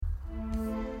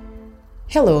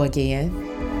Hello again.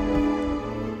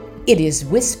 It is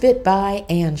Whispered by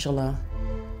Angela.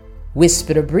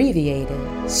 Whispered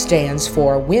abbreviated stands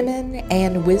for Women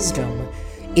and Wisdom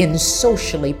in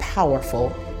Socially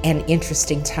Powerful and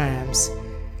Interesting Times.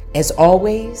 As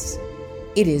always,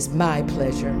 it is my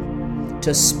pleasure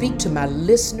to speak to my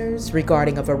listeners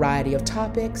regarding a variety of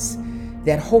topics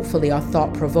that hopefully are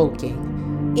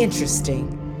thought-provoking,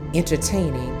 interesting,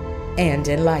 entertaining, and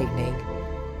enlightening.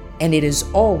 And it is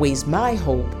always my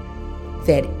hope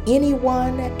that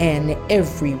anyone and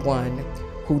everyone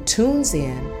who tunes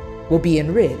in will be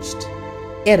enriched,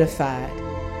 edified,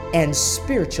 and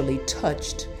spiritually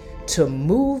touched to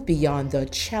move beyond the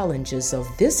challenges of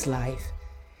this life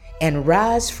and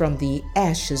rise from the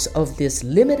ashes of this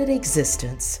limited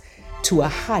existence to a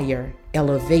higher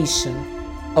elevation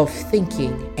of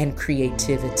thinking and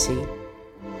creativity.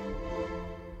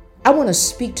 I want to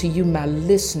speak to you, my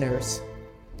listeners,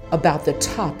 about the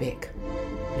topic,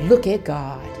 look at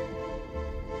God.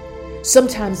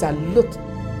 Sometimes I look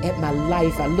at my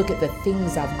life, I look at the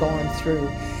things I've gone through,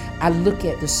 I look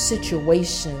at the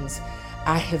situations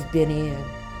I have been in.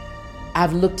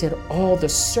 I've looked at all the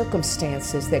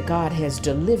circumstances that God has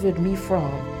delivered me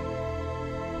from,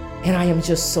 and I am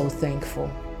just so thankful.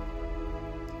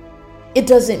 It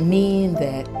doesn't mean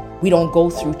that we don't go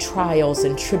through trials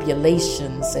and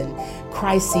tribulations and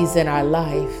crises in our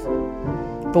life.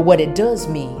 But what it does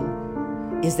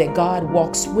mean is that God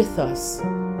walks with us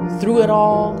through it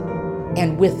all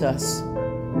and with us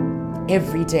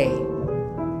every day.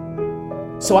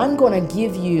 So I'm going to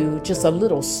give you just a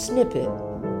little snippet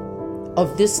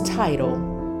of this title,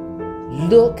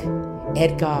 Look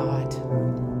at God.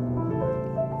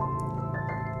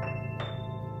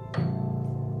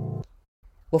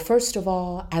 Well, first of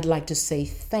all, I'd like to say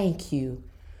thank you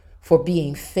for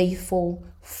being faithful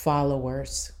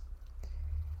followers.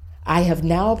 I have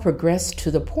now progressed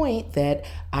to the point that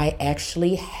I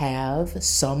actually have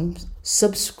some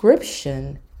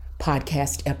subscription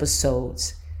podcast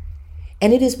episodes.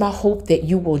 And it is my hope that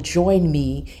you will join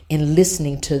me in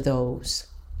listening to those.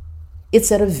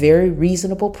 It's at a very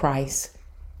reasonable price,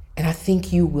 and I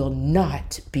think you will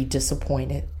not be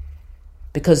disappointed,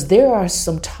 because there are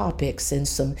some topics and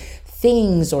some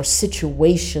things or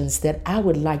situations that I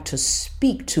would like to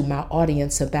speak to my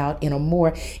audience about in a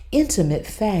more intimate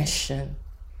fashion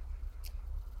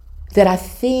that I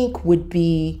think would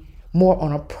be more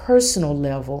on a personal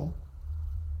level,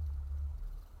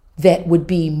 that would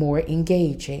be more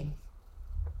engaging.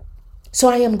 So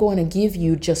I am going to give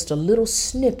you just a little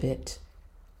snippet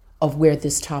of where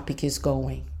this topic is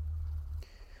going.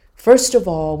 First of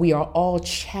all, we are all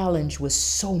challenged with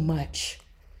so much.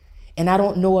 And I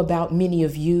don't know about many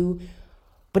of you,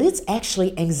 but it's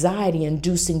actually anxiety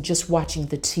inducing just watching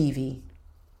the TV.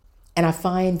 And I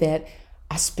find that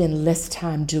I spend less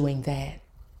time doing that.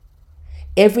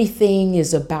 Everything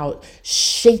is about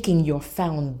shaking your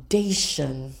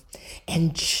foundation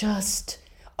and just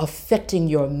affecting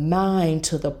your mind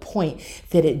to the point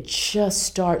that it just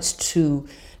starts to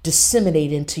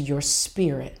disseminate into your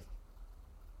spirit.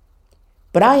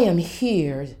 But I am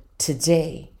here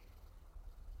today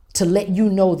to let you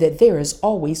know that there is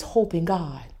always hope in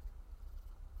God.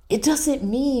 It doesn't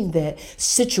mean that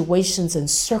situations and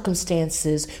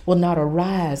circumstances will not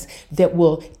arise that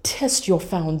will test your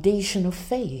foundation of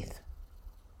faith.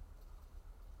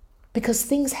 Because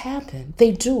things happen,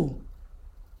 they do.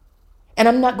 And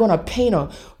I'm not going to paint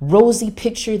a rosy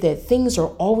picture that things are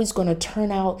always going to turn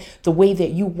out the way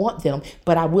that you want them,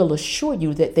 but I will assure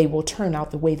you that they will turn out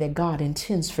the way that God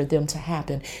intends for them to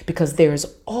happen, because there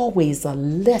is always a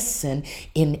lesson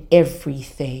in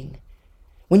everything.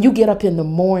 When you get up in the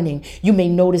morning, you may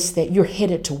notice that you're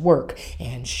headed to work,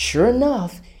 and sure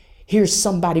enough, here's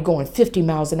somebody going 50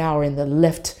 miles an hour in the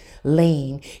left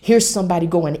lane. Here's somebody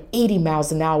going 80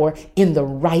 miles an hour in the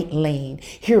right lane.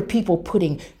 Here are people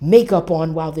putting makeup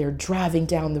on while they're driving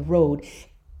down the road.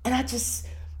 And I just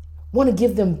want to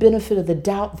give them benefit of the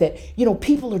doubt that,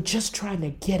 people are just trying to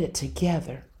get it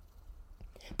together.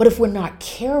 But if we're not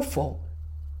careful,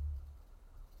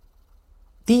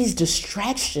 these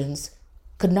distractions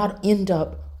could not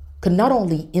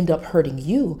only end up hurting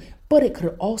you, but it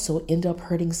could also end up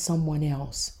hurting someone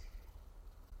else.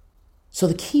 So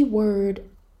the key word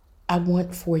I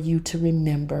want for you to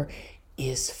remember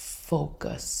is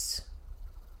focus.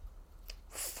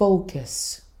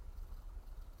 Focus.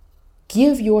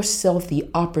 Give yourself the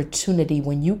opportunity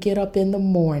when you get up in the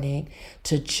morning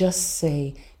to just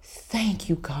say, thank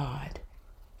you, God,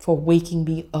 for waking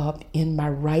me up in my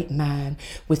right mind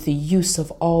with the use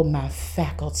of all my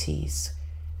faculties.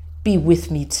 Be with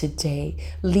me today.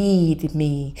 Lead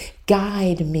me,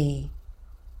 guide me.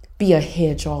 be a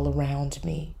hedge all around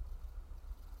me.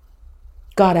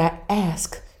 God, I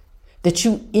ask that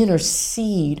you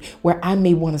intercede where I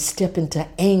may want to step into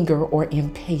anger or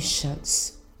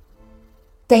impatience.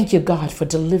 Thank you, God, for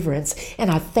deliverance,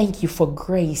 and I thank you for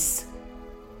grace.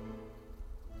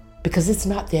 Because it's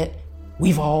not that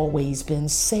we've always been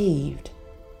saved,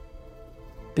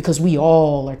 because we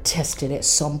all are tested at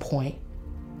some point.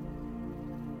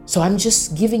 So I'm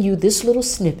just giving you this little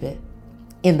snippet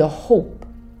in the hope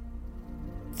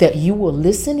that you will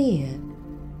listen in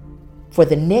for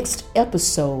the next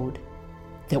episode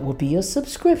that will be a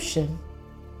subscription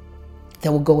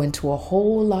that will go into a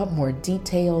whole lot more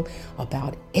detail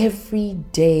about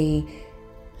everyday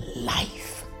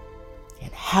life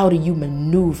and how do you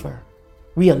maneuver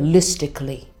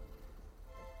realistically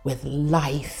with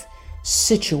life,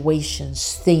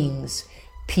 situations, things,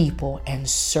 people, and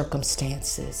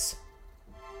circumstances.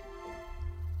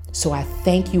 So I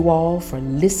thank you all for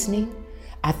listening.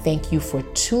 I thank you for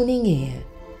tuning in.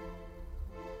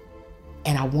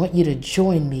 And I want you to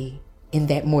join me in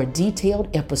that more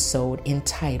detailed episode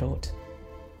entitled,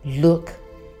 Look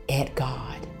at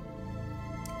God.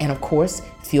 And of course,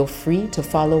 feel free to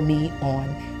follow me on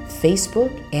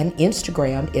Facebook and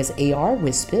Instagram as AR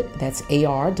Wispit, that's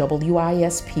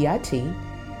ARWISPIT,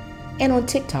 and on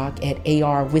TikTok at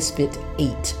AR Wispit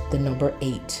 8, the number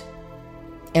 8.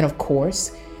 And of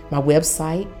course, my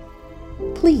website,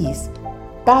 please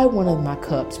buy one of my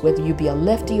cups, whether you be a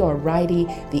lefty or a righty.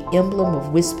 The emblem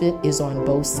of Wispit is on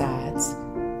both sides.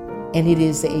 And it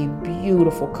is a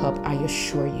beautiful cup, I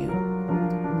assure you.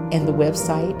 And the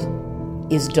website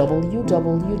is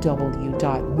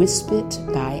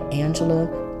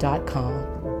www.wispitbyangela.com.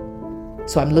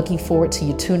 So I'm looking forward to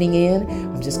you tuning in.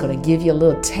 I'm just going to give you a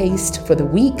little taste for the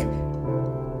week,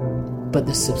 but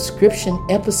the subscription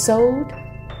episode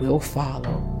will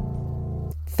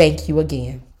follow. Thank you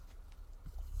again.